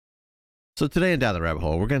So today in Down the Rabbit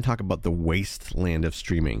Hole, we're going to talk about the wasteland of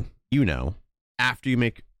streaming. You know, after you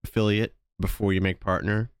make affiliate, before you make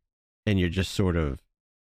partner, and you're just sort of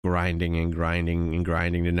grinding and grinding and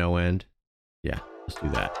grinding to no end. Yeah, let's do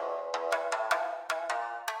that.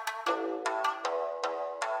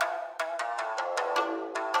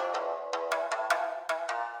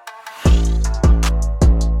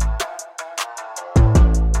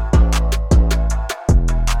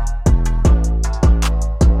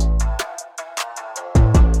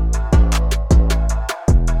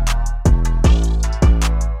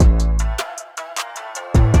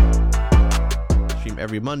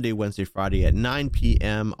 Every Monday, Wednesday, Friday at 9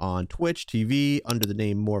 p.m. on Twitch TV under the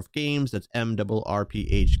name Morph Games. That's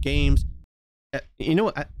MRRPH Games. You know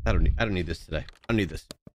what? I don't need this today. I don't need this.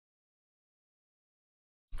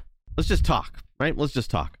 Let's just talk, right? Let's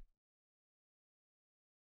just talk.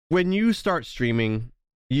 When you start streaming,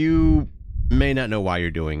 you may not know why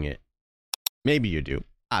you're doing it. Maybe you do.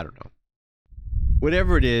 I don't know.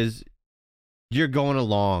 Whatever it is, you're going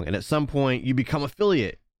along, and at some point you become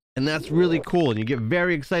affiliate. And that's really cool. And you get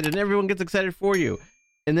very excited and everyone gets excited for you.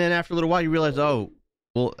 And then after a little while, you realize, oh,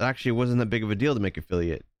 well, actually, it wasn't that big of a deal to make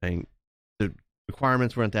affiliate. I mean, the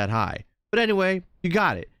requirements weren't that high. But anyway, you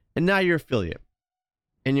got it. And now you're affiliate.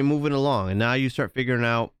 And you're moving along. And now you start figuring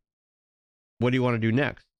out, what do you want to do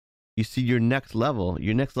next? You see your next level.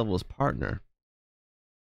 Your next level is partner.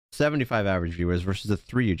 75 average viewers versus the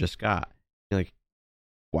 3 you just got. You're like,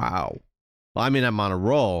 wow. Well, I mean, I'm on a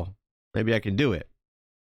roll. Maybe I can do it.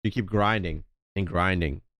 You keep grinding and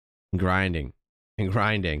grinding and grinding and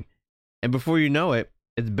grinding. And before you know it,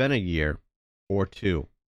 it's been a year or two.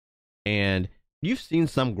 And you've seen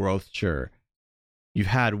some growth, sure. You've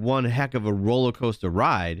had one heck of a roller coaster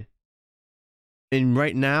ride. And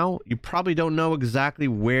right now, you probably don't know exactly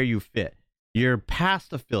where you fit. You're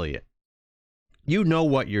past affiliate. You know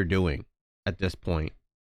what you're doing at this point.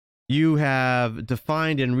 You have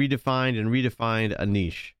defined and redefined a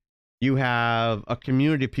niche. You have a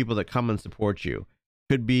community of people that come and support you.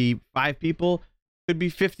 Could be 5 people, could be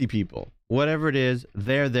 50 people. Whatever it is,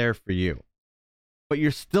 they're there for you. But you're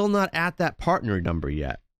still not at that partner number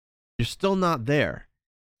yet. You're still not there.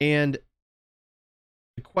 And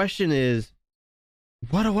the question is,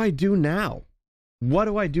 what do I do now? What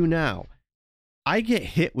do I do now? I get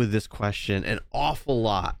hit with this question an awful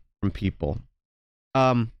lot from people.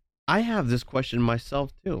 I have this question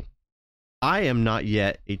myself too. I am not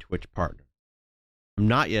yet a Twitch partner. I'm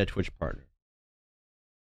not yet a Twitch partner.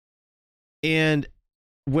 And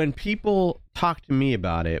when people talk to me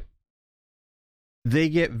about it, they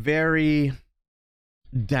get very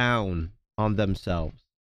down on themselves.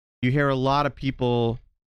 You hear a lot of people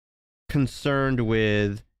concerned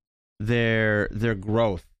with their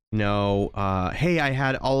growth. You know, hey, I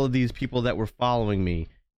had all of these people that were following me,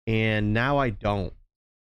 and now I don't.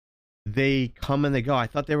 They come and they go. I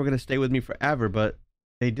thought they were going to stay with me forever, but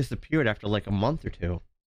they disappeared after like a month or two.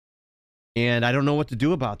 And I don't know what to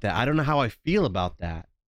do about that. I don't know how I feel about that.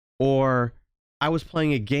 Or I was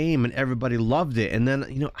playing a game and everybody loved it. And then,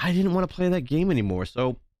 you know, I didn't want to play that game anymore.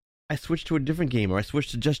 So I switched to a different game, or I switched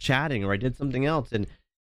to just chatting, or I did something else, and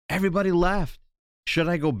everybody left. Should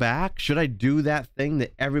I go back? Should I do that thing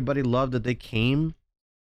that everybody loved that they came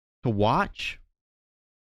to watch?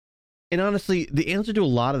 And honestly, the answer to a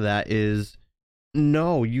lot of that is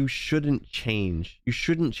no, you shouldn't change. You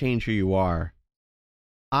shouldn't change who you are.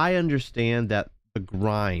 I understand that the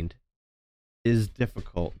grind is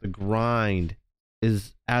difficult. The grind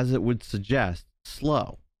is, as it would suggest,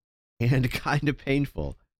 slow and kind of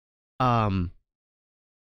painful. But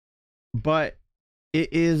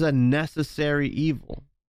it is a necessary evil.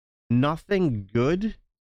 Nothing good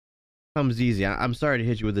comes easy. I'm sorry to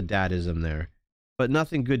hit you with the dadism there. But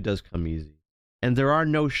nothing good does come easy. And there are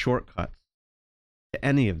no shortcuts to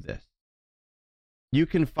any of this. You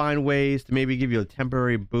can find ways to maybe give you a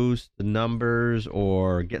temporary boost to numbers,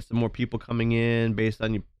 or get some more people coming in based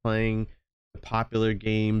on you playing the popular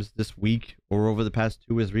games this week or over the past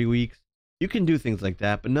 2 or 3 weeks. You can do things like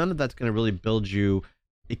that, but none of that's going to really build you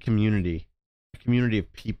a community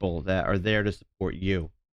of people that are there to support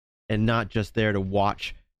you and not just there to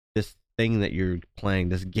watch this thing that you're playing,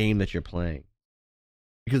 this game that you're playing.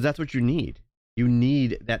 Because that's what you need. You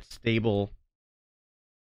need that stable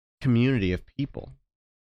community of people.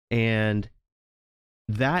 And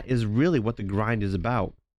that is really what the grind is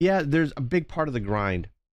about. Yeah, there's a big part of the grind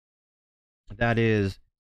that is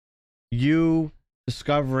you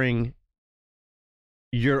discovering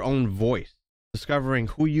your own voice, discovering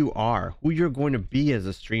who you are, who you're going to be as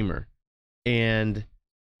a streamer. And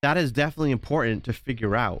that is definitely important to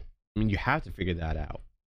figure out. I mean, you have to figure that out.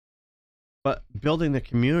 But building the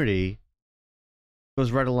community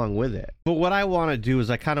goes right along with it. But what I want to do is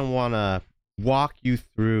I kind of want to walk you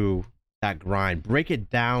through that grind, break it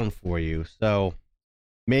down for you, so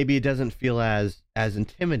maybe it doesn't feel as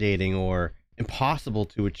intimidating or impossible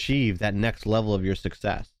to achieve that next level of your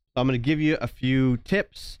success. So I'm going to give you a few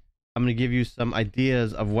tips. I'm going to give you some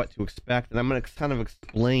ideas of what to expect, and I'm going to kind of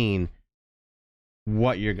explain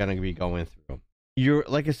what you're going to be going through.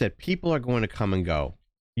 Like I said, people are going to come and go.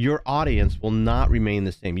 Your audience will not remain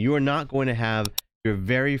the same. You are not going to have your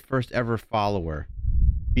very first ever follower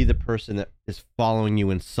be the person that is following you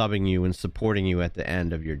and subbing you and supporting you at the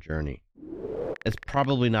end of your journey. It's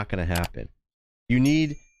probably not going to happen. You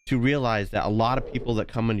need to realize that a lot of people that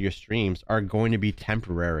come into your streams are going to be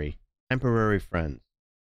temporary friends.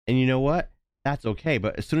 And you know what? That's okay.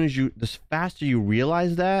 But the faster you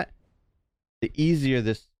realize that, the easier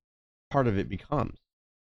this part of it becomes.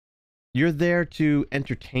 You're there to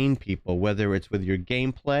entertain people, whether it's with your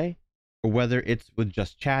gameplay or whether it's with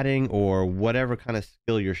just chatting or whatever kind of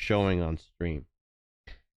skill you're showing on stream.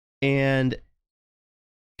 And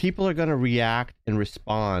people are going to react and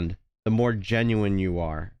respond the more genuine you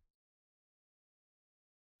are,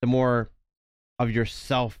 the more of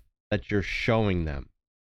yourself that you're showing them,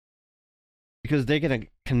 because they're going to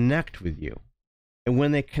connect with you. And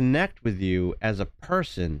when they connect with you as a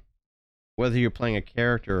person, whether you're playing a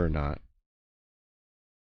character or not,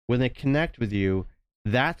 when they connect with you,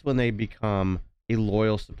 that's when they become a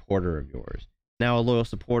loyal supporter of yours. Now, a loyal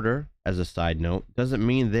supporter, as a side note, doesn't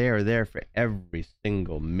mean they are there for every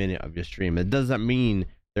single minute of your stream. It doesn't mean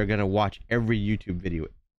they're going to watch every YouTube video,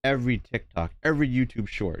 every TikTok, every YouTube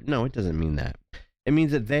short. No, it doesn't mean that. It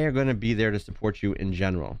means that they are going to be there to support you in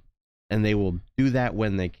general. And they will do that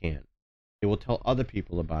when they can. They will tell other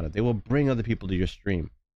people about it. They will bring other people to your stream.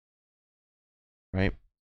 Right?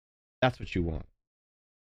 That's what you want.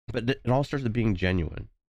 But it all starts with being genuine.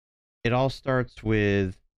 It all starts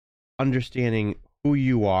with understanding who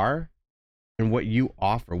you are and what you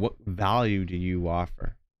offer. What value do you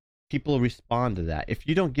offer? People respond to that. If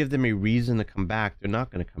you don't give them a reason to come back, they're not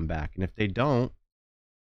going to come back. And if they don't,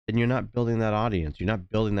 then you're not building that audience. You're not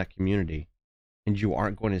building that community. And you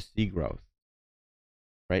aren't going to see growth.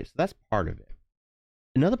 Right? So that's part of it.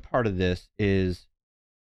 Another part of this is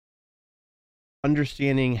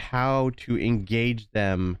understanding how to engage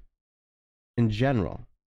them in general.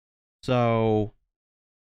 So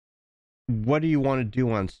what do you want to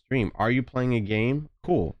do on stream? Are you playing a game?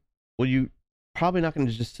 Cool. Well, you probably not going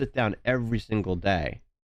to just sit down every single day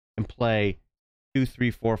and play 2, 3,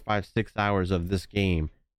 4, 5, 6 hours of this game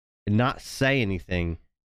and not say anything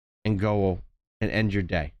and go and end your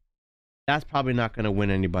day. That's probably not going to win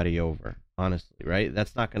anybody over, honestly, right?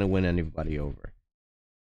 That's not going to win anybody over.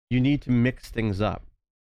 You need to mix things up.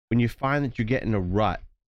 When you find that you get in a rut,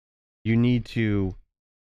 you need to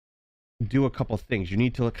do a couple things. You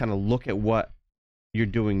need to kind of look at what you're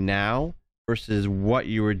doing now versus what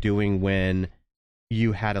you were doing when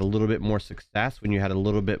you had a little bit more success, when you had a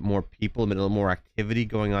little bit more people, a little more activity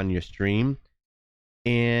going on in your stream,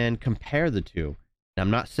 and compare the two. Now,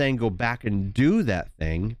 I'm not saying go back and do that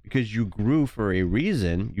thing, because you grew for a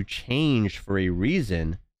reason, you changed for a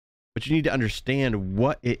reason, but you need to understand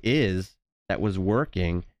what it is that was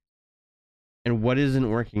working and what isn't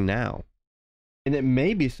working now. And it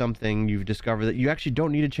may be something you've discovered that you actually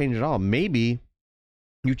don't need to change at all. Maybe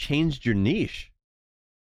you changed your niche.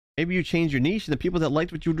 Maybe you changed your niche and the people that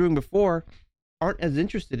liked what you were doing before aren't as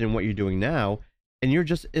interested in what you're doing now, and you're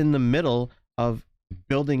just in the middle of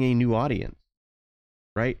building a new audience,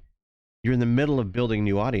 right? You're in the middle of building a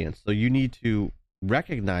new audience. So you need to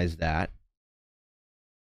recognize that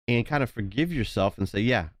and kind of forgive yourself and say,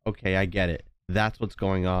 yeah, okay, I get it. That's what's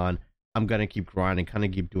going on. I'm going to keep grinding, kind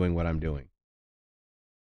of keep doing what I'm doing.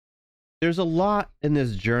 There's a lot in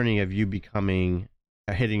this journey of you becoming,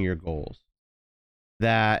 hitting your goals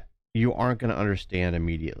that you aren't going to understand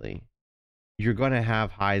immediately. You're going to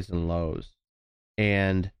have highs and lows.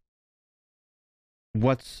 And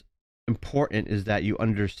what's important is that you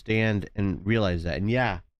understand and realize that. And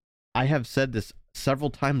yeah, I have said this several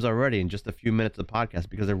times already in just a few minutes of the podcast,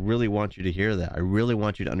 because I really want you to hear that. I really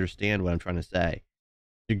want you to understand what I'm trying to say.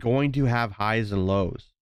 You're going to have highs and lows.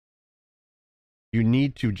 You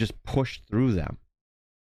need to just push through them.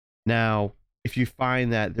 Now, if you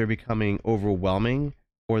find that they're becoming overwhelming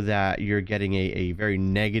or that you're getting a very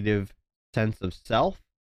negative sense of self,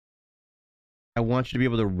 I want you to be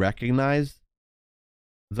able to recognize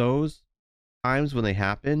those times when they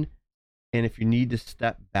happen. And if you need to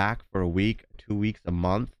step back for a week, 2 weeks, a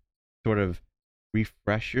month, sort of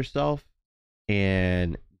refresh yourself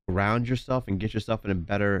and ground yourself and get yourself in a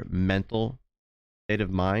better mental state of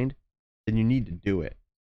mind, then you need to do it.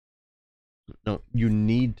 No, you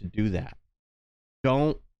need to do that.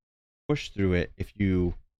 Don't push through it if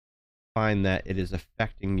you find that it is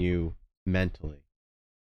affecting you mentally.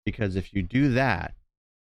 Because if you do that,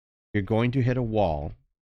 you're going to hit a wall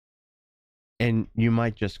and you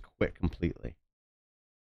might just quit completely.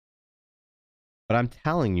 But I'm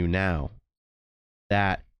telling you now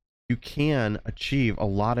that you can achieve a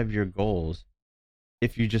lot of your goals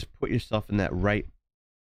if you just put yourself in that right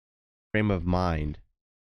frame of mind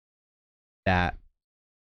that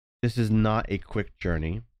this is not a quick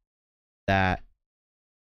journey, that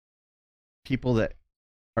people that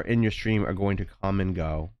are in your stream are going to come and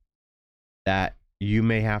go, that you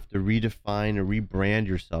may have to redefine or rebrand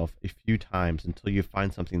yourself a few times until you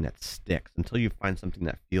find something that sticks, until you find something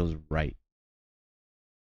that feels right.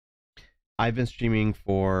 I've been streaming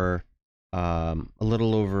for a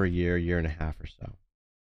little over a year and a half or so.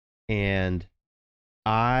 And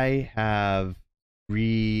I have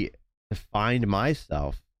redefined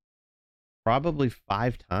myself probably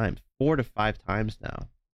 4 to 5 times now.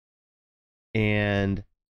 And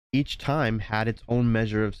each time had its own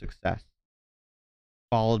measure of success,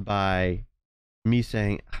 followed by me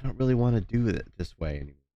saying, I don't really want to do it this way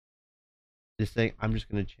anymore. Just saying, I'm just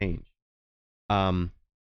going to change.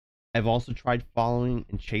 I've also tried following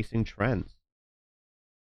and chasing trends.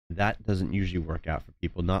 That doesn't usually work out for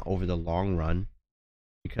people, not over the long run,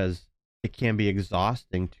 because it can be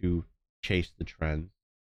exhausting to chase the trends,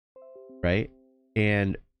 right?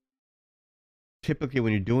 And typically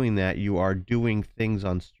when you're doing that, you are doing things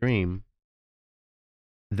on stream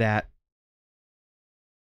that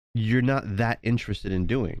you're not that interested in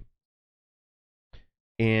doing.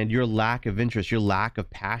 And your lack of interest, your lack of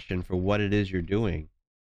passion for what it is you're doing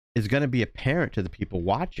is going to be apparent to the people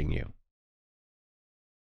watching you,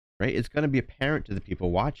 right? It's going to be apparent to the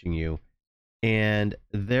people watching you, and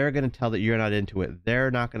they're going to tell that you're not into it.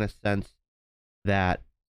 They're not going to sense that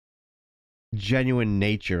genuine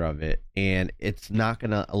nature of it, and it's not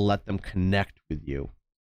going to let them connect with you,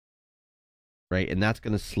 right? And that's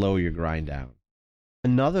going to slow your grind down.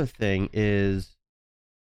 Another thing is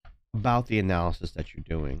about the analysis that you're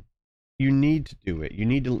doing. You need to do it. You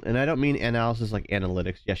need to, and I don't mean analysis like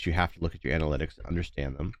analytics. Yes, you have to look at your analytics and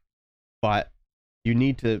understand them, but you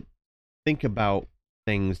need to think about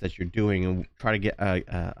things that you're doing and try to get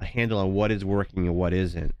a handle on what is working and what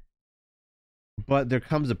isn't. But there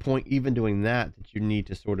comes a point, even doing that, that you need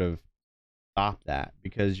to sort of stop that,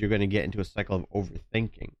 because you're going to get into a cycle of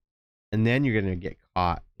overthinking. And then you're going to get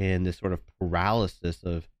caught in this sort of paralysis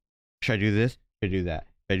of, should I do this? Should I do that?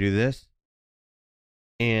 Should I do this?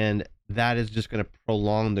 And that is just going to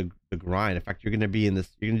prolong the grind. In fact, you're going to be in this,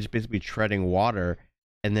 you're going to just basically be treading water,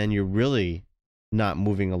 and then you're really not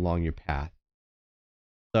moving along your path.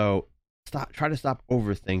 So try to stop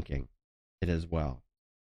overthinking it as well.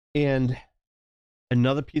 And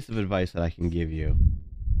another piece of advice that I can give you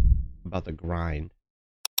about the grind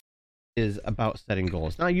is about setting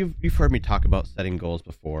goals. Now, you've heard me talk about setting goals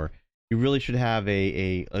before. You really should have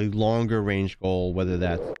a longer range goal, whether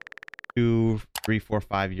that's 2, 3, 4,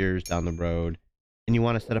 5 years down the road, and you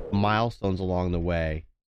want to set up milestones along the way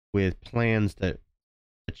with plans to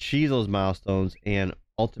achieve those milestones and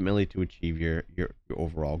ultimately to achieve your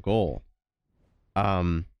overall goal.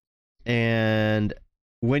 And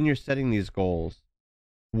when you're setting these goals,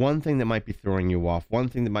 one thing that might be throwing you off, one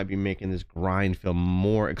thing that might be making this grind feel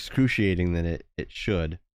more excruciating than it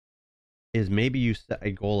should, is maybe you set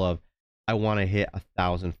a goal of, I want to hit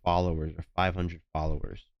 1,000 followers or 500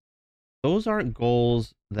 followers. Those aren't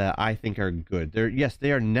goals that I think are good.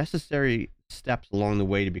 They are necessary steps along the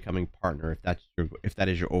way to becoming partner, if that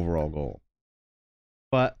is your overall goal.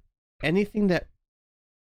 But anything that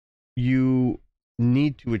you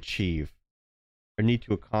need to achieve or need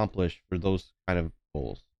to accomplish for those kind of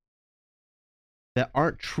goals that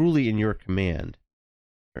aren't truly in your command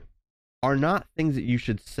are not things that you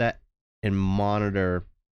should set and monitor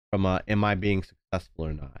from am I being successful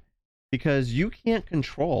or not? Because you can't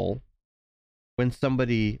control when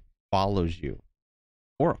somebody follows you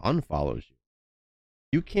or unfollows you.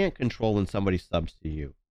 You can't control when somebody subs to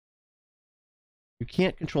you. You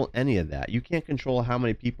can't control any of that. You can't control how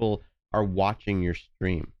many people are watching your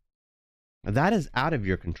stream. That is out of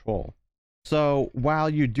your control. So while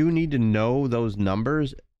you do need to know those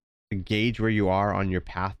numbers to gauge where you are on your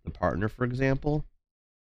path to partner, for example,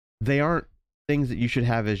 they aren't things that you should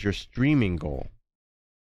have as your streaming goal.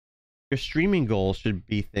 Your streaming goals should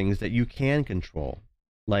be things that you can control.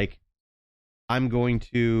 Like, I'm going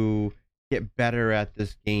to get better at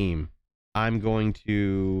this game. I'm going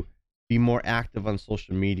to be more active on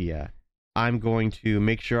social media. I'm going to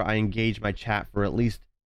make sure I engage my chat for at least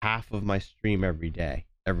half of my stream every day.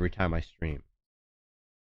 every time I stream,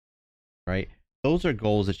 right? Those are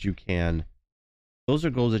goals that you can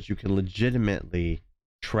legitimately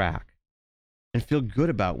track and feel good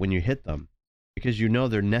about when you hit them, because you know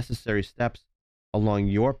they're necessary steps along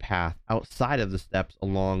your path outside of the steps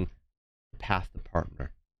along the path to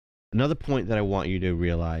partner. Another point that I want you to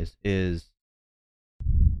realize is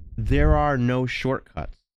there are no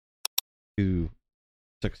shortcuts to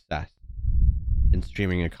success in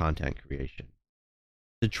streaming and content creation.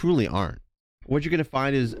 There truly aren't. What you're going to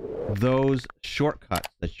find is those shortcuts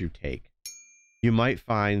that you take. You might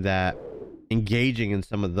find that engaging in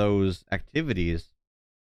some of those activities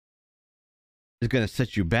is going to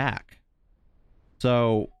set you back.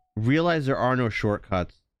 So realize there are no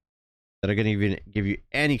shortcuts that are going to give you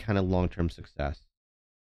any kind of long-term success.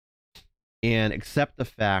 And accept the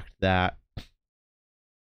fact that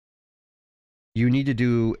you need to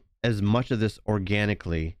do as much of this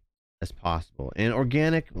organically as possible. And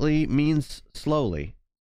organically means slowly.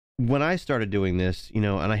 When I started doing this, and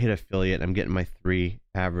I hit affiliate, I'm getting my 3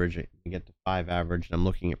 average, I get to 5 average, and I'm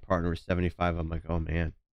looking at partner with 75. I'm like, oh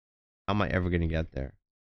man, how am I ever going to get there?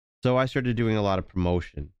 So I started doing a lot of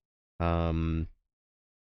promotion, posting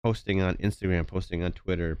on Instagram, posting on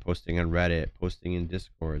Twitter, posting on Reddit, posting in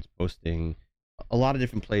Discords, posting a lot of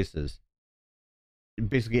different places,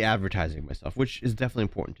 basically advertising myself, which is definitely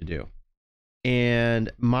important to do.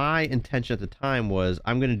 And my intention at the time was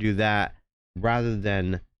I'm going to do that rather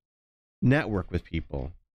than network with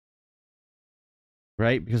people,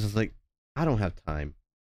 right? Because it's like, I don't have time.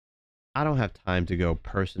 I don't have time to go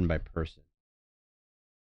person by person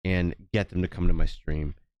and get them to come to my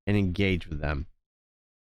stream and engage with them.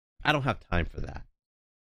 I don't have time for that.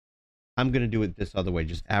 I'm going to do it this other way,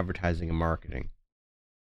 just advertising and marketing.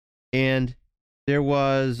 And there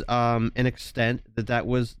was an extent that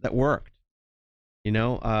worked.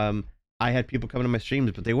 I had people coming to my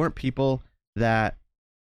streams, but they weren't people that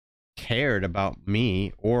cared about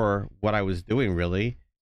me or what I was doing, really.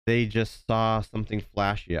 They just saw something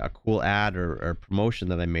flashy, a cool ad or promotion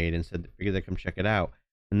that I made, and said, figure they come check it out.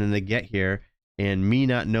 And then they get here, and me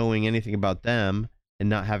not knowing anything about them and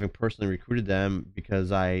not having personally recruited them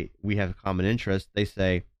because we have a common interest, they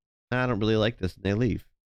say, I don't really like this, and they leave.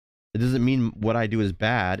 It doesn't mean what I do is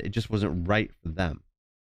bad. It just wasn't right for them.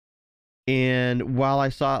 And while I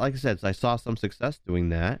saw, like I said, I saw some success doing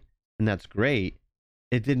that, and that's great,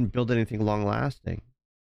 it didn't build anything long lasting.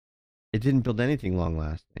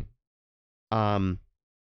 When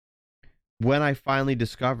I finally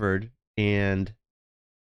discovered and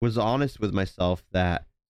was honest with myself that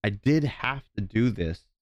I did have to do this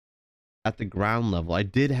at the ground level, I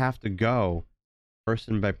did have to go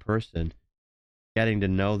person by person, getting to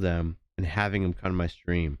know them and having them come to my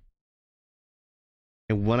stream.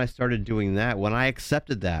 And when I started doing that, when I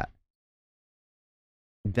accepted that,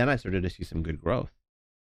 then I started to see some good growth.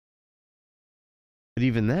 But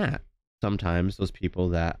even that, sometimes those people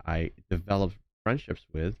that I developed friendships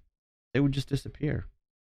with, they would just disappear.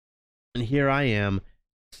 And here I am,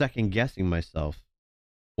 second guessing myself,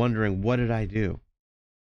 wondering, what did I do?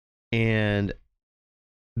 And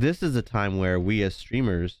this is a time where we as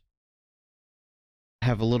streamers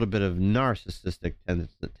have a little bit of narcissistic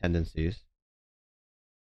tendencies.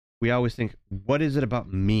 We always think, what is it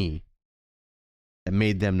about me that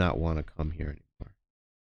made them not want to come here anymore?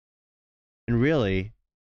 And really,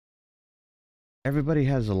 everybody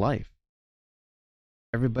has a life.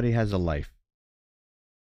 Everybody has a life.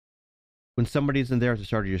 When somebody isn't there at the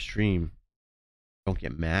start of your stream, don't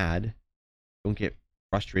get mad. Don't get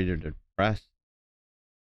frustrated or depressed.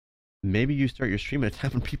 Maybe you start your stream at a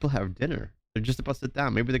time when people have dinner. They're just about to sit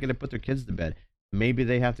down. Maybe they're going to put their kids to bed. Maybe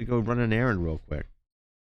they have to go run an errand real quick.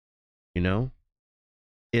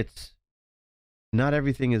 It's not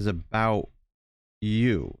everything is about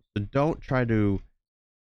you. So don't try to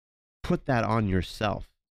put that on yourself,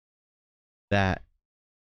 that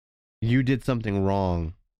you did something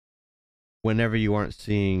wrong whenever you aren't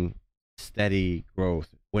seeing steady growth,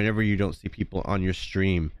 whenever you don't see people on your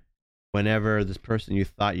stream, whenever this person you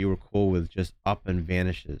thought you were cool with just up and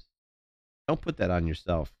vanishes. Don't put that on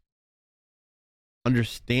yourself.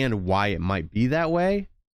 Understand why it might be that way,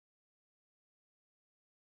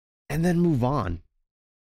 and then move on.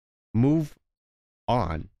 Move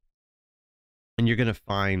on. And you're going to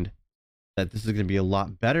find that this is going to be a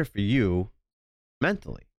lot better for you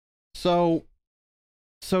mentally. So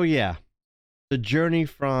yeah, the journey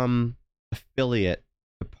from affiliate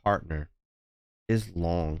to partner is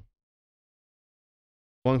long.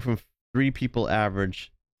 Going from 3 people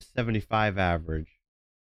average to 75 average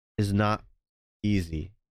is not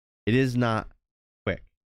easy. It is not quick.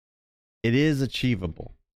 It is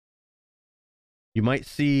achievable. You might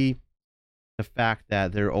see the fact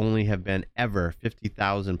that there only have been ever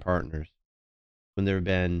 50,000 partners when there have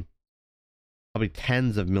been probably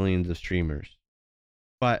tens of millions of streamers.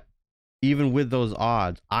 But even with those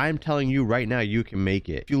odds, I'm telling you right now, you can make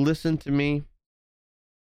it. If you listen to me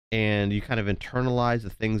and you kind of internalize the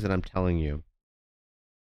things that I'm telling you,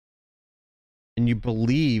 and you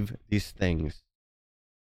believe these things,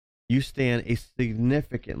 you stand a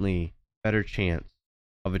significantly better chance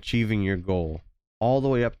of achieving your goal all the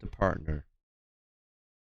way up to partner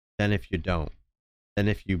than if you don't. Than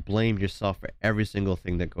if you blame yourself for every single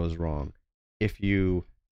thing that goes wrong. If you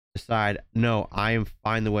decide, no, I am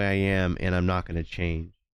fine the way I am and I'm not going to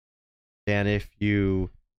change. Than if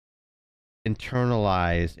you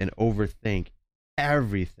internalize and overthink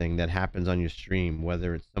everything that happens on your stream,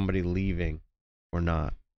 whether it's somebody leaving or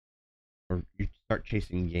not. Or you start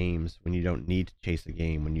chasing games when you don't need to chase a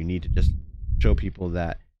game, when you need to just show people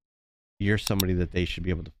that you're somebody that they should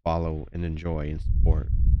be able to follow and enjoy and support.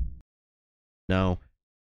 No,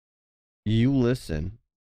 you listen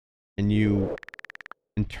and you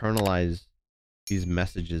internalize these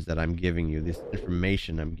messages that I'm giving you, this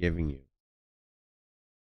information I'm giving you,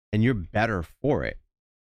 and you're better for it.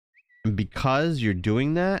 And because you're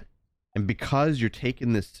doing that, and because you're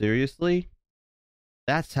taking this seriously,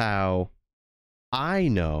 that's how I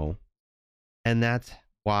know, and that's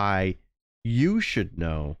why you should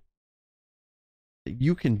know that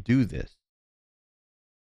you can do this.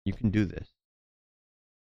 You can do this.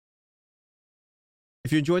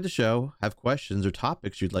 If you enjoyed the show, have questions or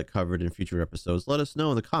topics you'd like covered in future episodes, let us know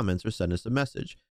in the comments or send us a message.